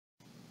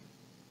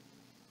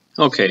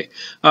Okay,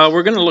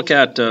 we're going to look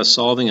at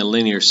solving a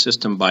linear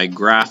system by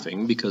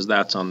graphing because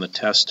that's on the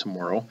test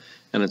tomorrow,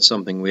 and it's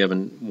something we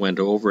haven't went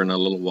over in a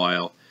little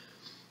while.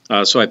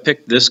 So I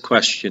picked this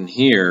question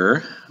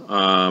here.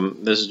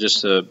 This is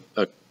just a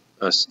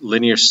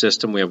linear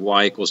system. We have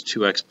y equals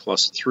 2x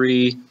plus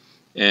 3,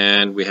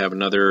 and we have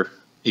another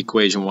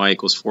equation y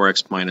equals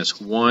 4x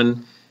minus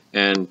 1,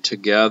 and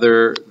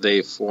together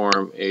they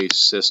form a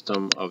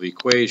system of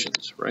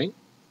equations, right?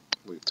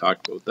 We've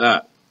talked about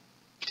that.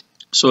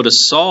 So to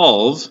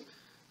solve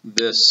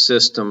this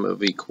system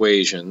of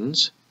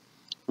equations,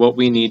 what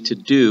we need to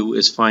do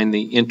is find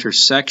the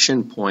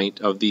intersection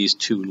point of these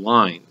two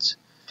lines.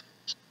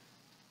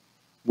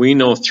 We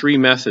know three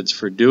methods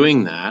for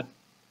doing that.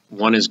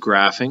 One is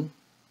graphing,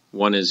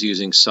 one is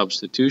using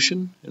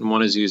substitution, and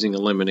one is using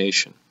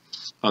elimination.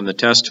 On the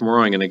test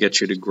tomorrow, I'm going to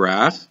get you to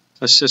graph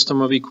a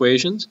system of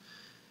equations,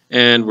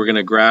 and we're going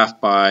to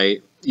graph by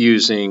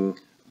using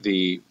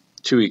the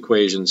two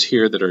equations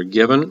here that are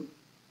given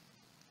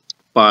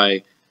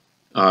by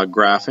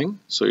graphing.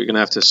 So you're going to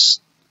have to,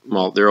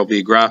 well, there will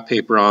be graph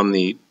paper on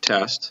the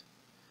test.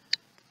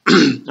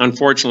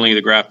 Unfortunately,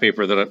 the graph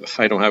paper that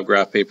I don't have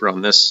graph paper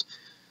on this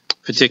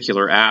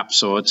particular app,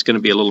 so it's going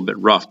to be a little bit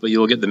rough, but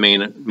you'll get the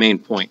main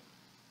point.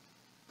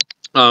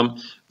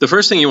 The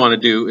first thing you want to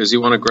do is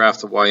you want to graph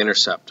the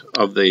y-intercept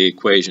of the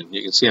equation.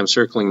 You can see I'm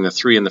circling the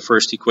 3 in the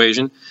first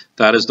equation.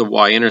 That is the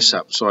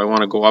y-intercept. So I want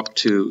to go up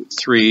to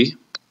 3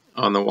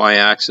 on the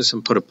y-axis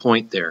and put a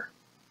point there.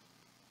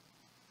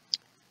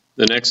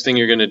 The next thing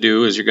you're going to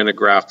do is you're going to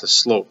graph the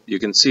slope. You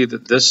can see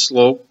that this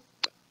slope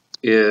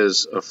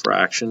is a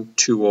fraction,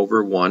 2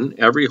 over 1.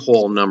 Every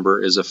whole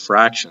number is a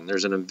fraction.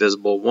 There's an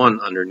invisible 1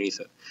 underneath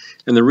it.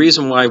 And the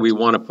reason why we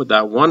want to put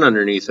that 1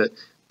 underneath it,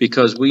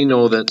 because we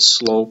know that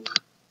slope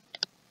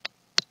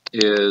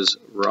is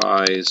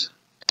rise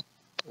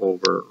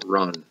over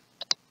run.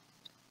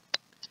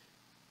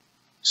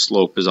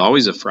 Slope is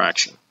always a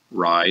fraction,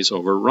 rise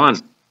over run.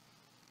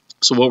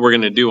 So what we're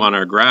going to do on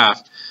our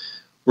graph,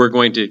 we're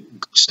going to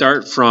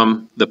start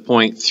from the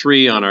point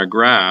 3 on our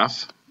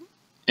graph,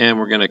 and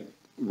we're going to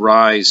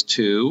rise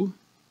 2,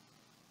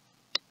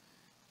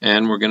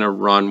 and we're going to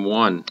run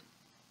 1,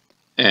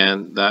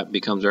 and that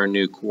becomes our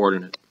new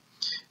coordinate.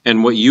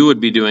 And what you would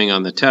be doing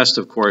on the test,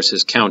 of course,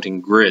 is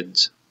counting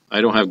grids. I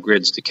don't have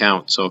grids to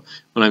count, so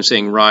when I'm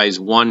saying rise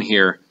 1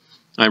 here,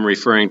 I'm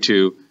referring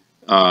to,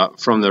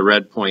 from the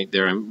red point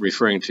there, I'm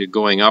referring to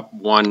going up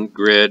 1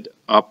 grid,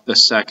 up the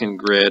second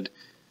grid,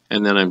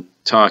 and then I'm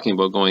talking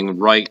about going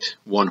right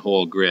 1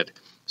 whole grid.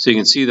 So you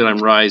can see that I'm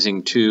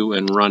rising 2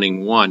 and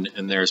running 1,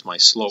 and there's my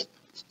slope.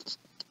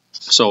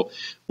 So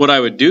what I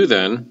would do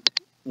then,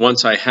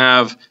 once I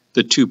have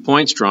the 2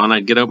 points drawn,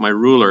 I'd get out my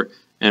ruler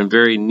and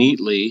very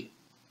neatly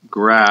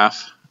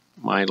graph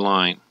my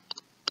line.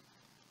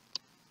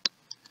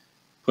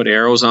 Put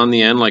arrows on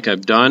the end like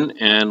I've done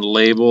and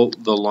label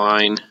the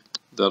line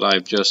that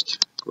I've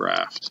just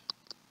graphed.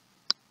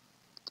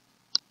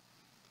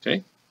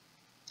 Okay,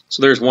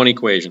 so there's one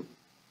equation.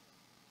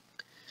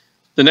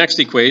 The next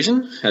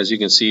equation, as you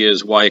can see,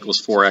 is y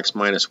equals 4x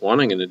minus 1.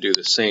 I'm going to do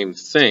the same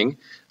thing.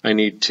 I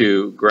need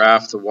to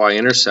graph the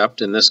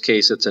y-intercept. In this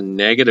case, it's a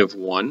negative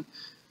 1.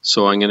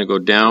 So I'm going to go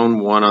down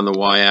 1 on the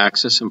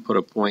y-axis and put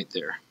a point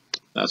there.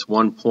 That's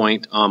 1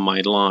 point on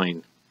my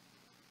line.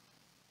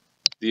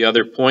 The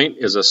other point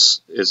is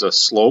a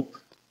slope,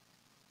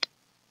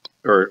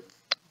 or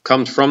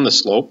comes from the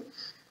slope.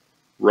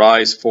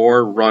 Rise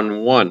 4,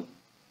 run 1.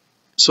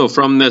 So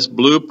from this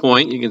blue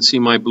point, you can see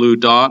my blue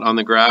dot on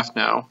the graph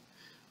now.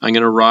 I'm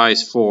going to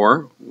rise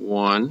 4,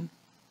 1,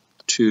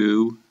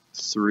 2,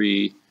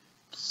 3,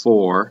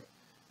 4,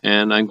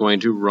 and I'm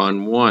going to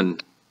run 1.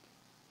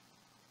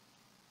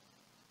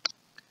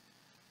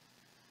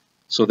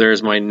 So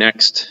there's my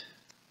next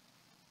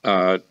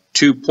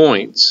 2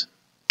 points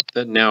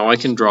that now I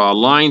can draw a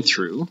line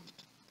through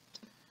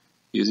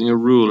using a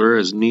ruler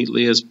as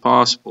neatly as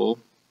possible.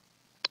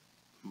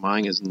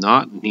 Mine is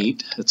not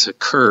neat, it's a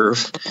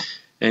curve.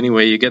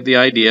 Anyway, you get the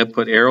idea.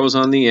 Put arrows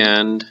on the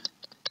end,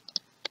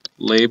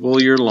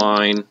 label your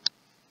line,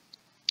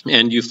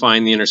 and you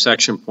find the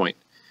intersection point.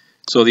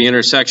 So the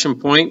intersection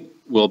point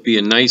will be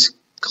a nice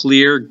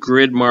clear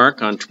grid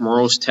mark on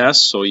tomorrow's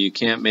test, so you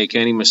can't make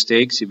any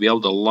mistakes. You'll be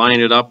able to line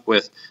it up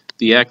with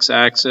the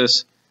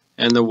x-axis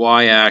and the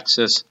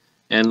y-axis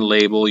and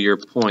label your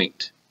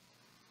point.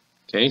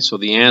 Okay, so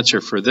the answer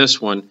for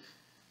this one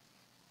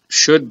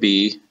should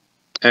be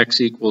x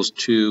equals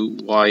 2,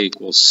 y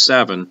equals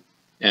 7.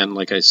 And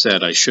like I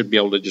said, I should be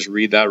able to just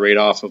read that right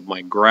off of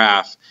my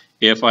graph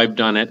if I've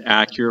done it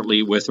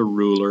accurately with a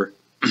ruler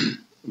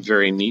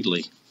very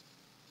neatly.